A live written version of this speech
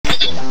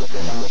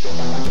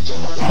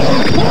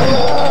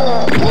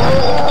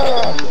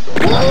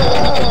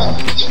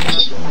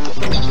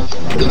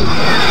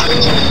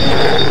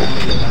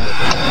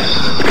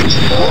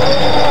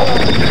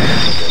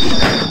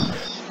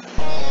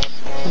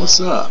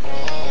what's up?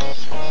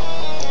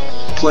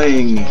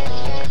 Playing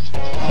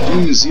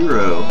Doom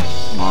 0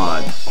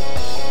 mod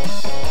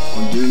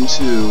on Doom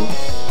 2.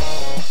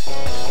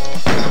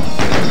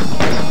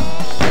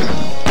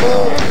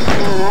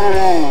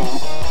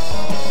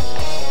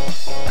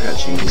 I gotta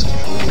change this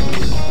controller a little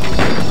bit.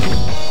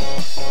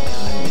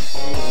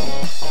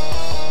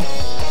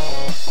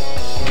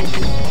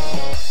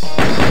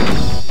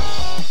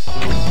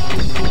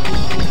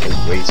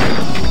 Way too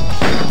much.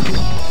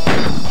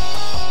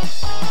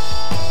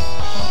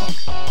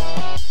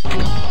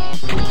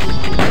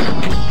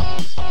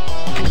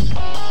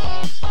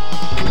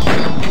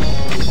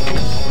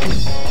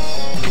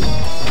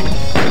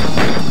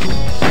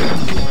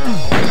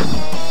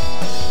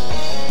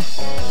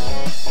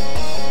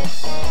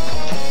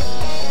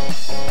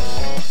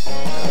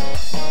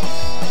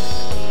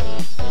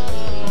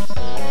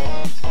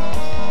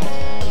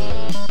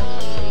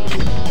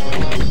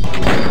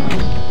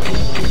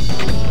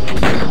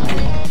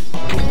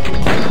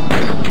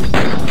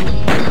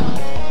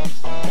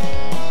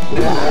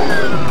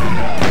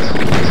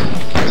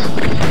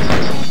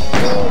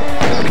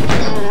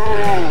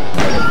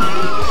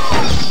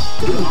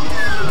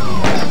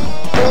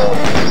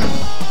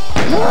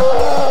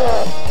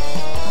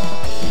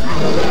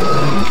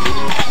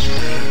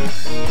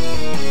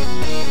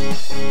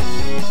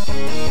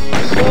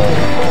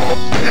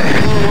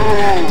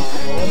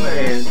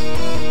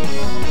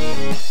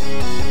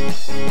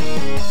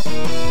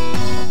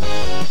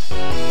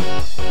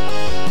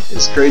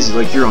 It's crazy,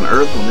 like you're on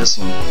Earth on this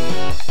one.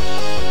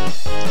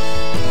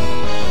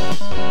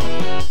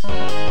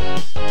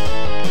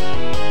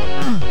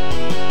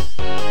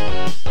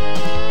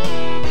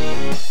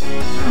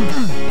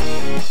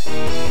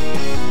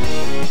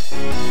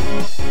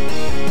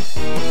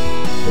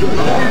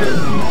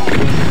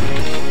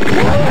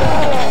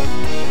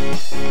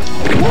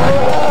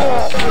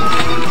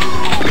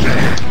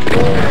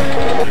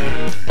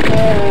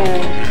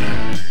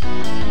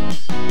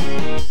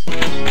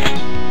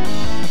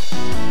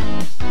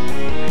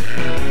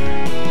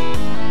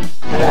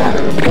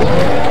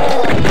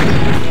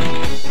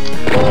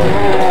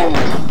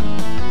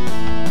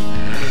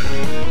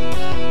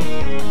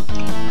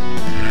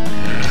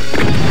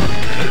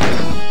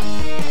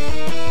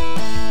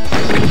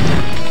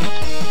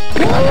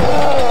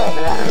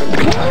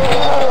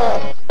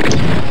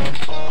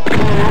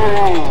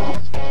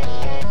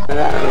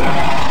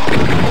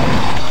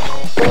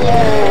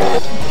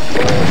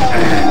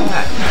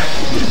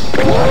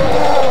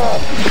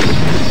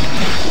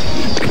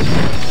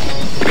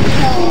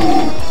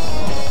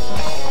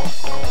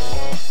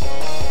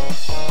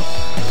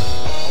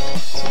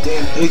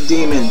 Big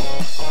demon.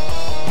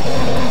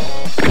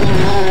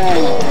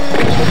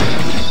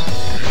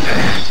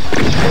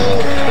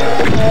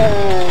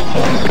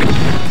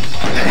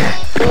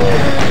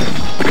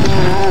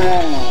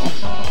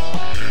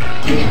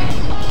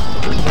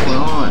 What's going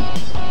on?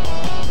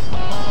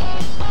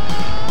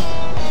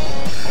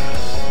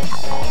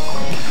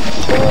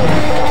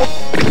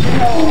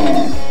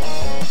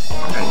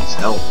 I need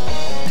help.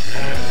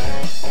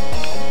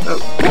 Oh.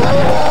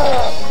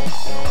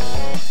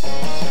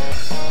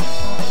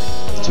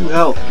 2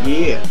 health,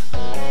 yeah.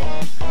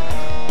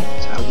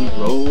 That's how we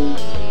roll.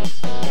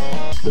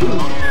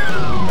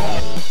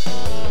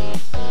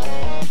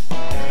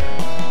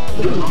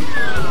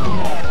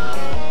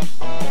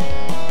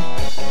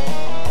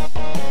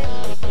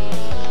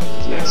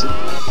 Yes.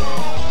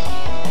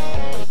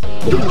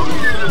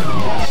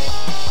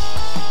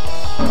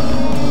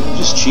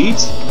 Just cheat?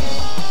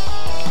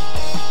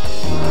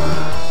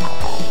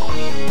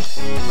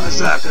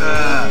 Masaka!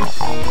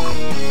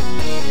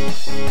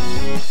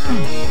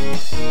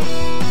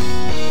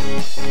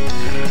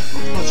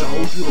 Punch a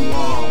hole through the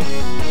wall.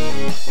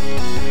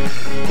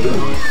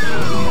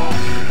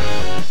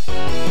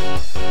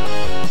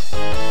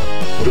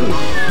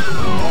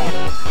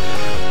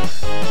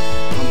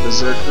 I'm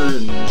Berserker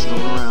and there's no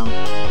one around.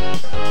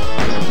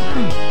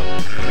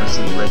 That's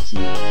the red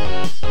key.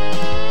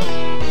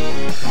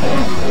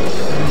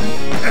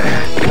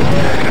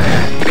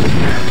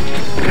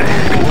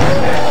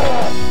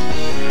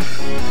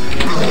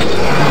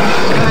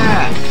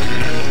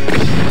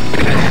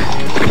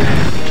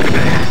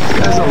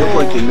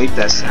 They make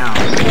that sound.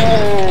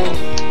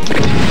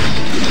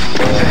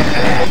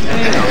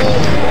 Damn.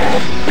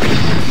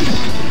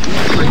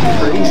 Freaking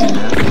crazy,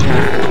 man.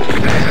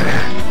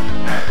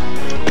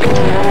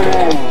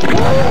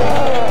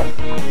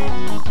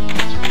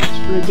 It's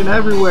freaking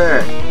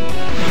everywhere.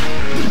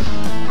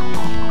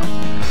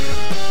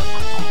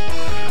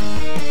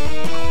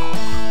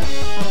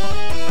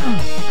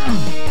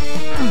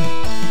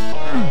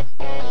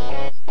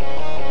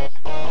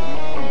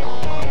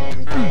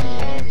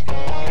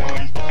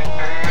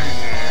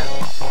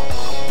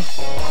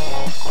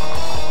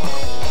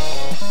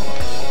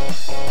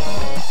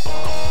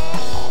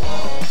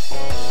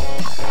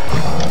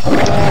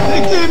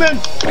 Demon!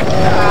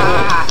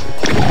 Ah!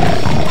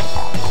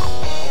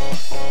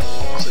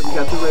 So we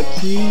got the red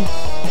key.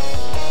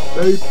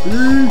 Baby!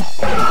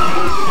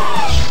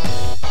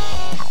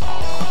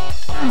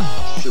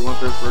 Shit went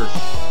go first.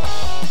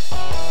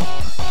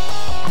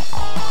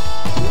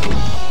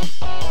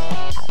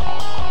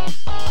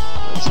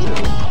 Let's do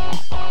it.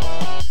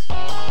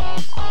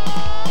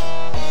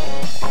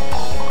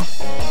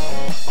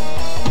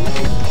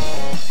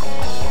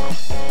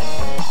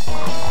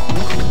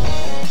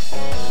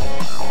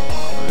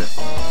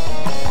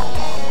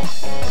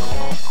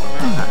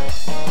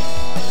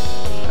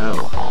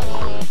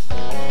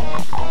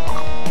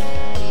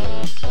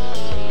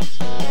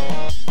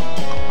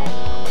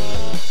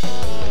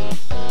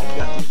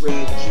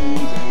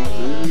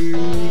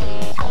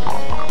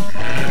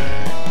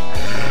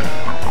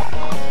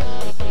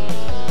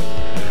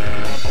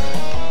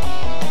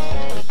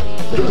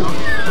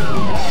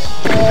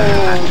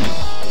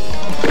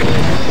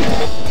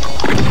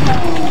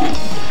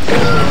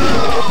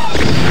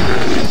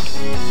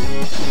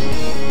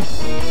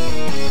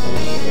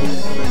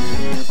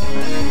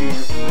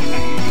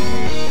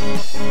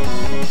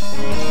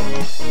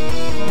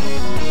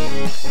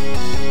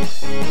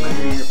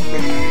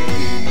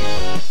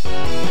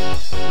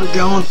 We're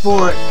going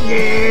for it.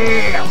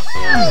 Yeah!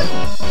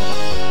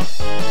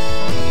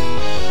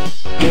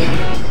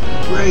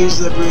 Raise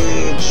the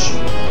bridge.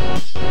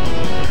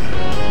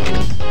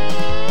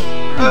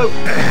 Oh!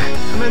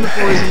 I'm in the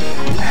poison.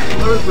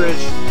 Lower the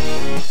bridge.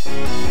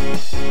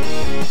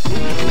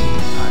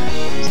 Alright,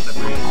 raise the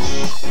bridge.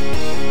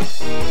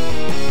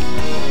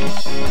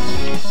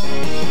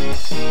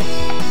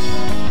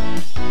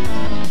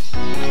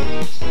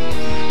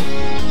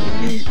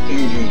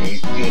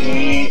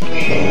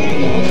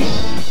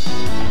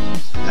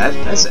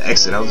 That's the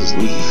exit, I'll just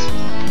leave.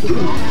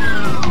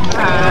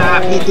 Ah,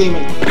 meat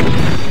demon!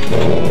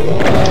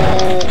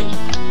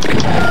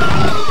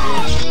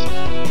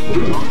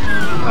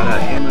 Out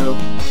of ammo.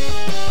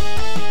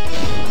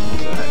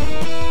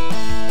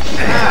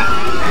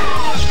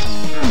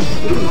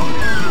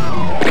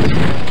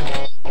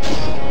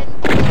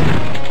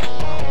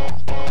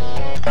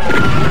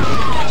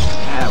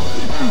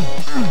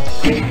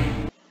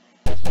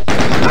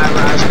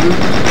 High-rise group.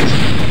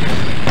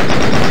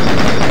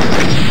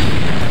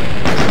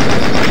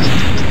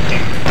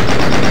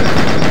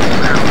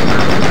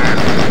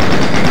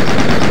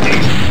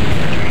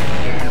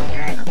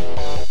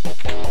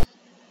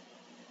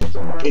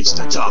 It's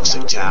the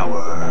Toxic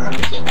Tower.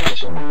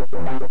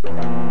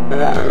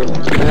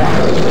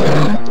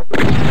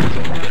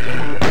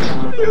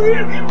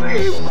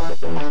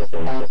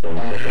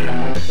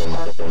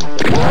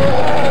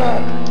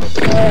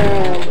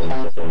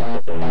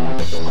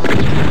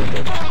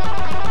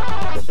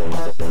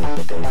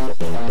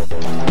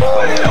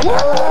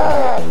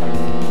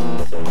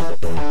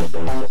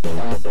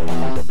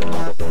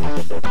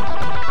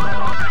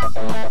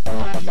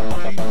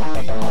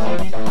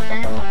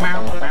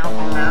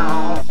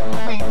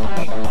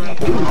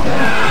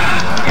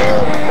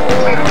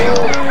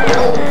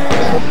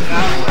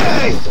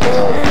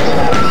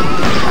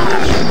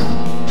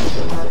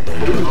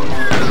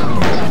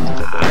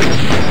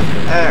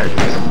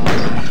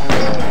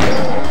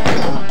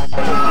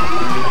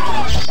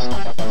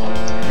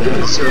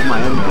 Serve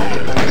my own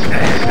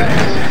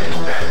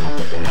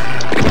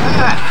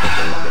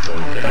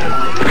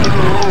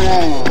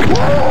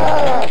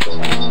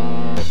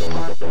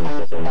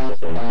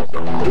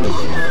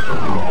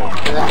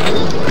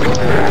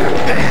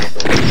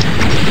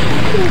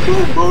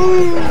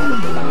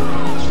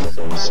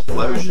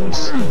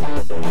explosions.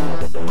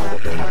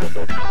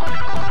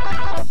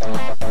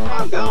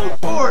 I'm going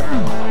for it.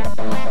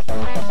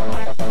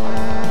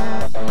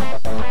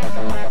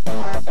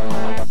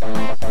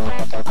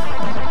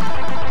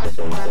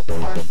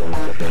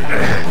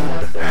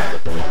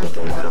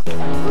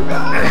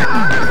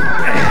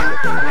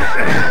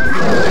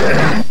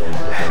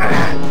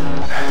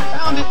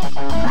 Found it.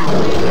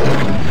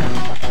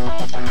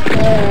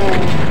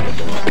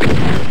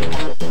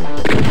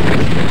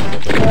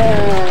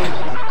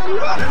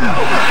 Running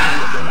over.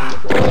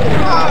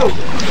 Oh.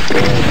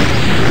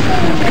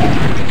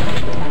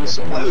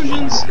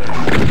 Explosions.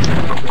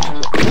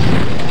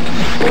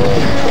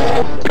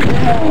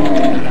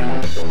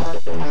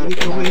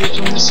 Keep away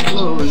from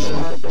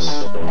explosions.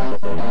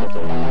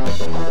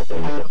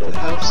 It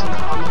helps in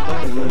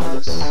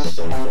harmless.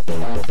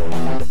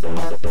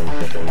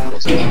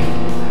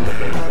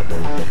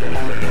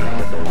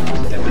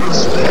 That big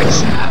switch.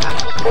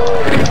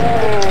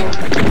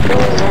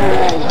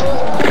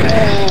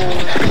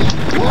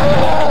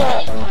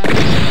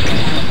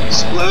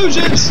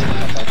 Explosions!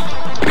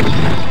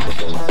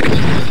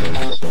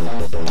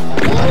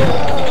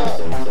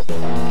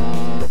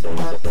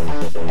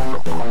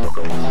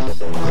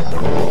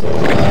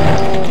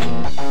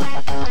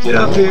 Get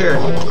up here!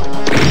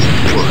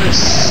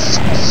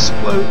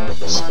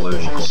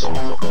 Explosions.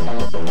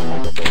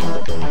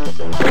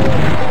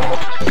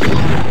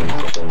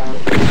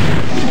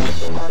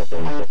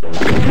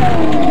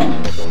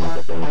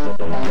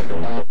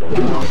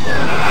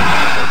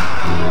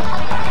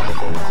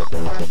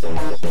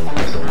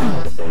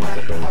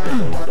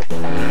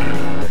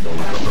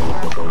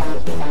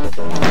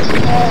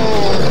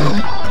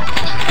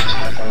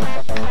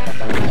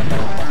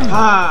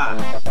 Ah!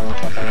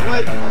 Wait!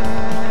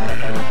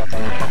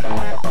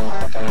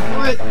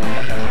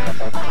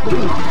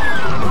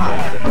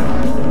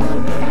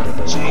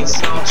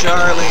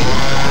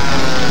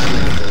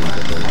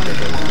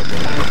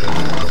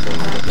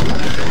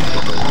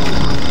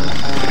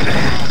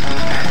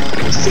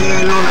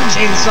 Get on the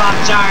chainsaw,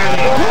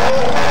 Charlie!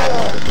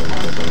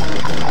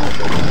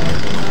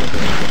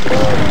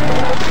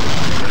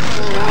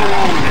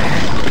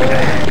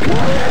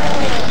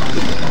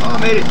 Oh, I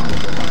made it!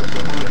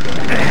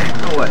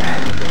 Now what?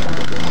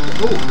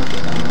 Oh!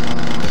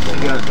 Mini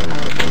gun.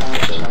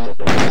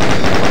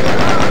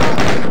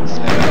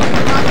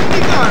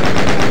 Mini gun!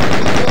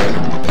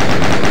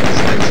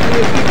 It's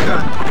actually a big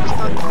gun. It's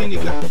not a mini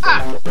gun.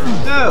 Ah!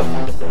 No!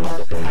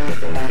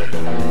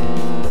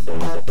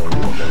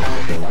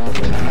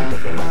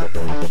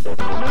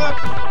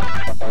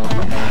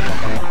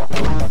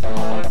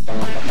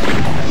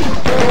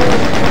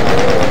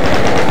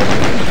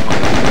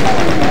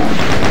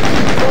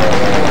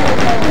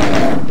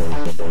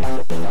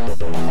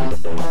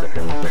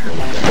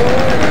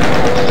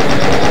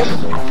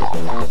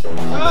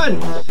 Run!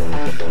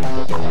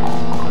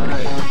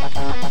 Alright.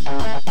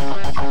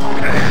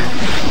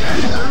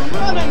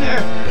 Run in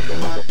there!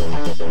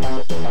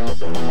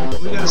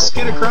 We gotta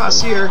skid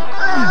across here.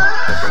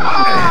 Ah!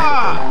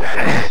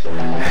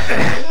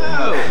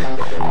 No!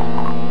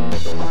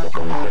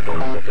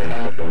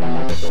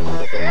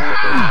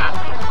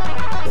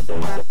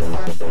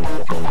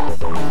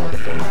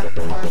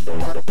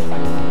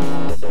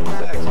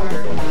 Back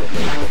here.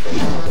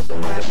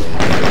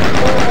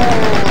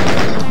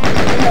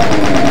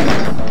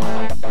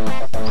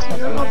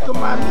 Get up to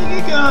my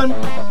minigun!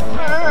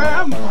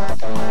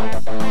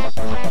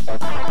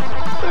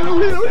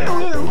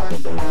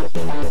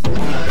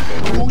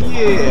 Oh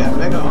yeah,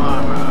 mega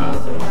armor.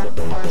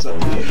 What's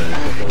up here?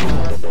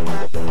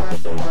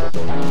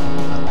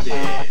 Up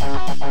there.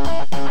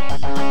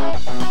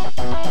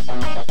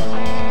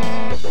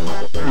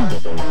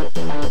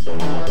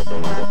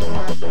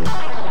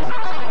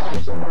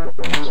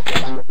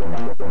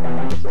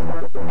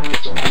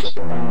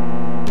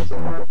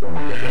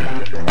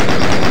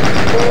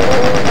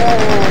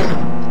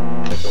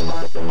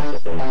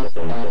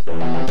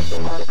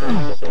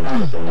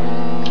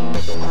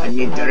 I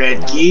need the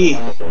red key.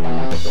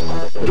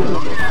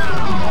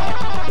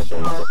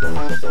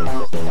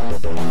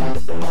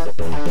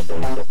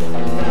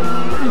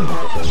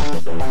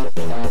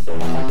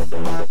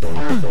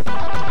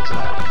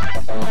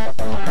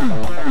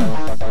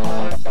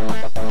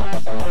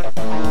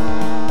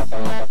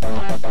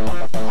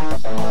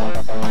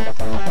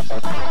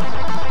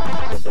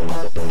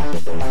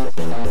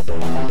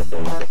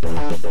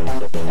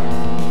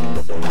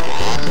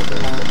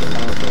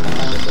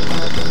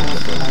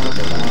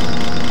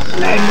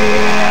 Let me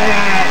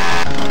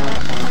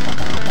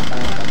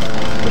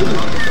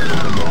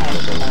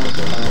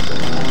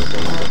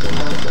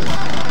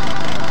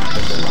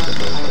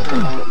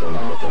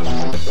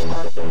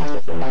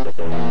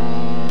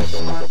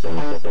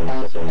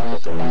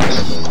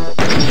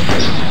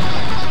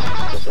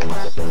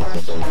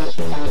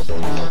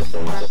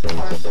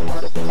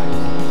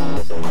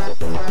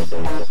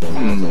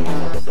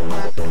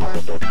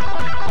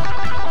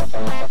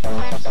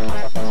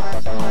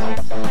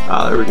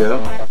Ah, there we go.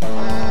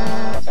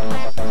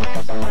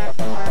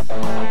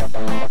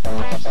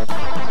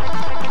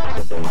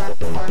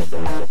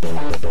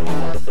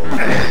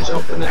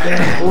 Jump in the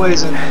damn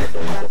poison.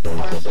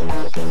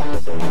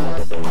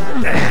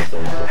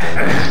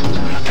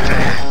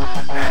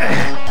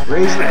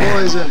 Raise the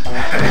poison.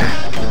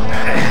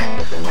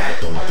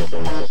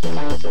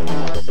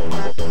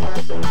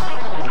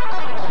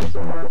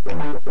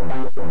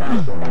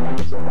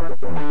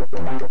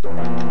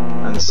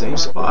 On the same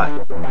spot.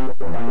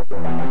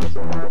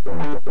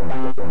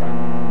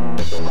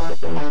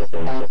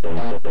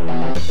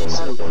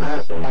 So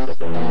crap.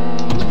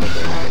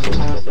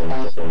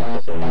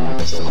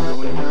 Still don't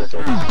go anywhere.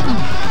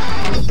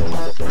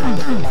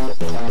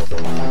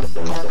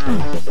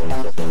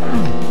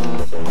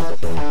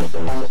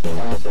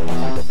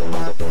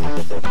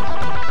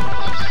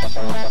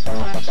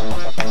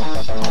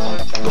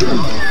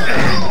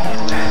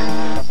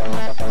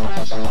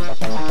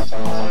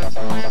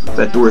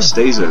 That door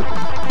stays open.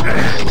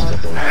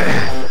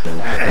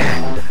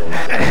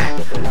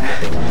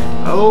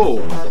 Oh,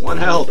 one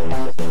health.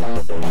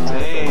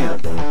 Damn.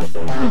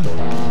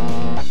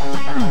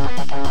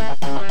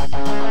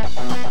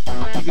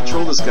 You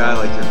control this guy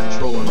like you're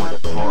controlling like a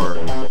car.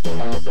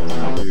 It's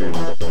kind of weird.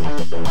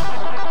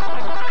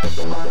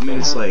 I mean,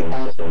 it's like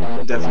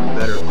definitely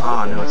better.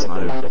 Ah, no, it's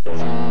not open.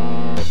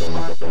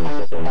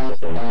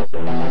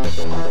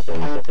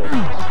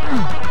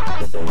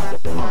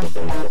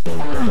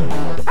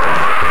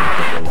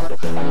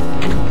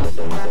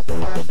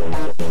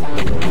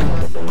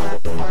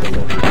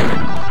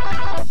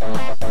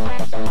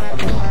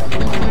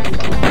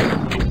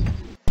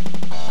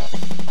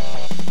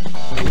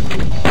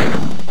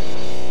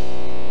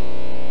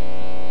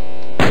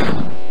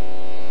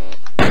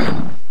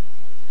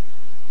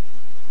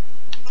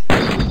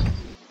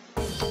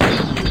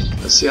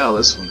 Let's see how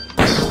this one is.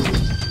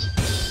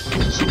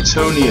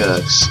 Plutonia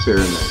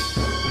experiment.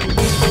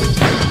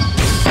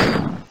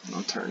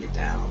 I'll turn it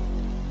down.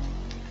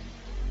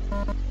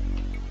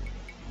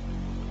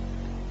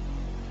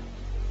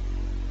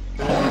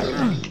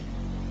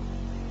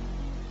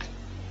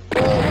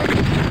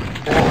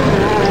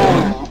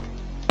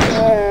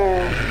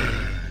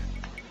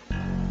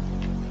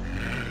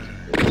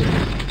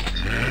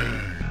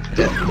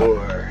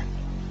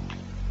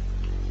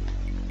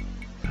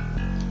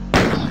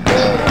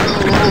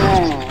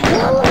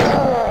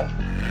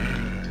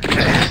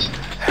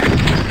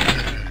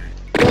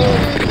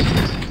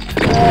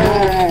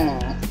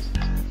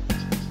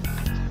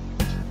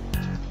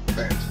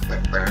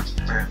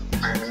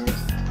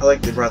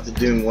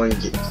 Doom 1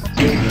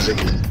 Doom music.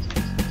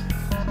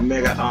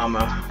 Mega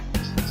armor.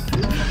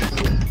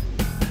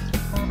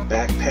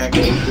 Backpack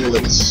of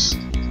bullets.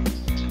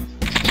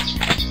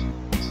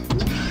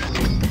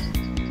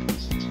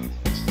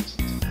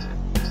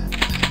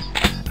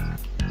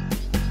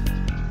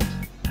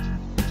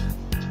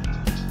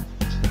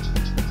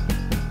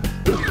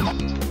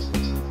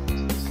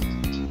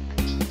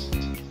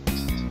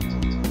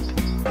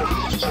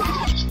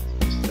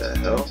 The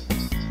hell?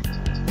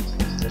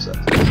 What's that?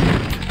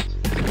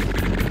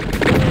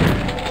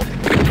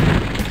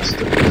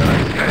 Stupid guy.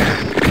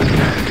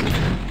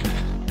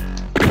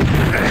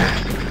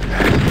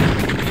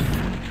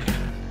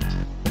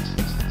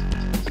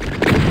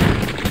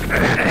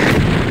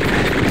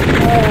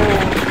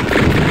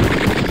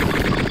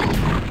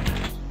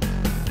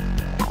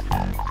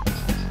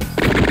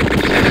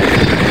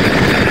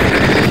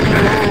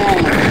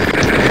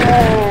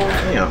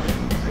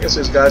 I guess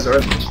these guys are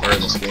in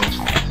this game.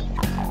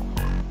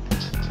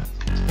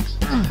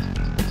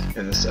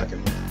 In a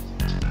second.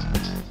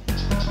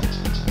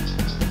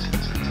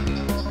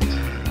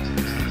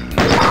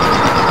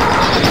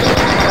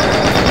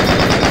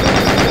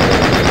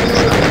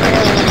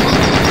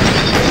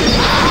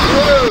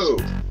 Whoa!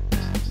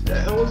 The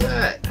hell was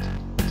that?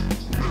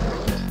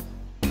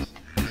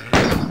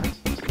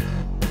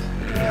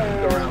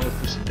 Go around look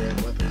for some damn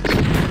weapons.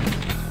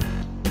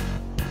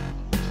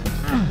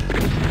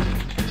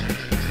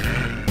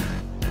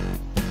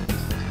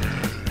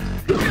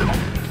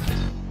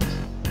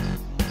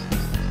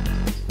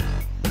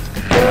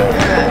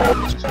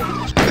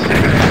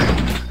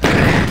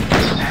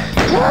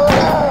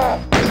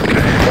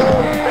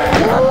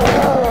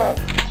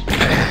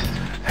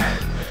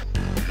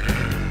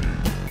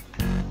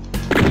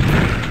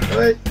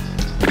 What?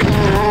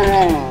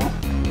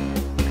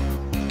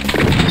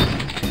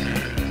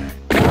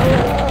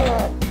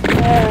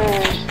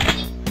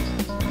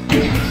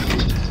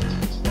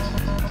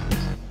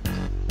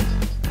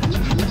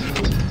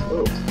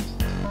 Whoa.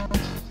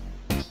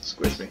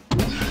 Squish me.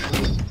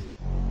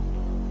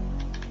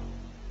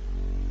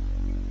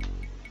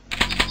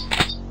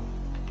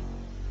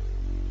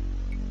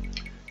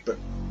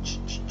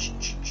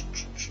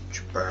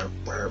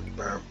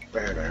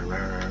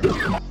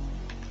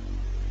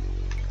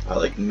 I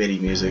like MIDI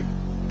music.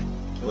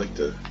 I like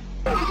to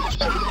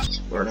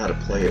learn how to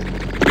play it.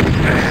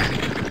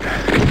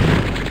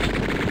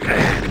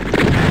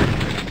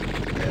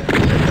 Yeah, I'm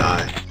gonna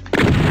die.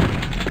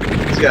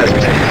 These guys are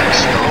pretty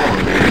strong,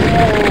 man.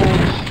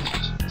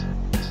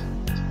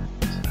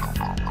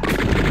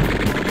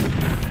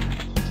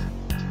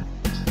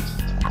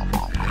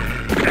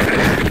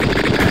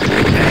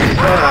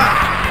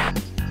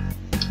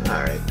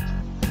 Alright.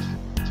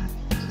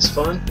 It's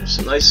fun. There's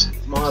some nice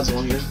mods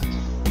on here.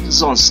 This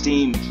is on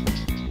Steam. I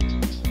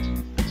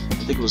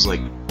think it was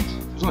only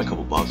a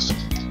couple bucks.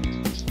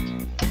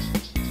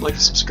 Like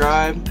and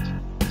subscribe.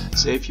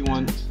 Say if you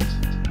want.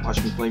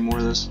 Watch me play more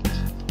of this.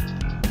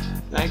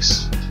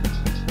 Thanks.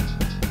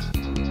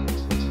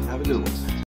 Have a good one.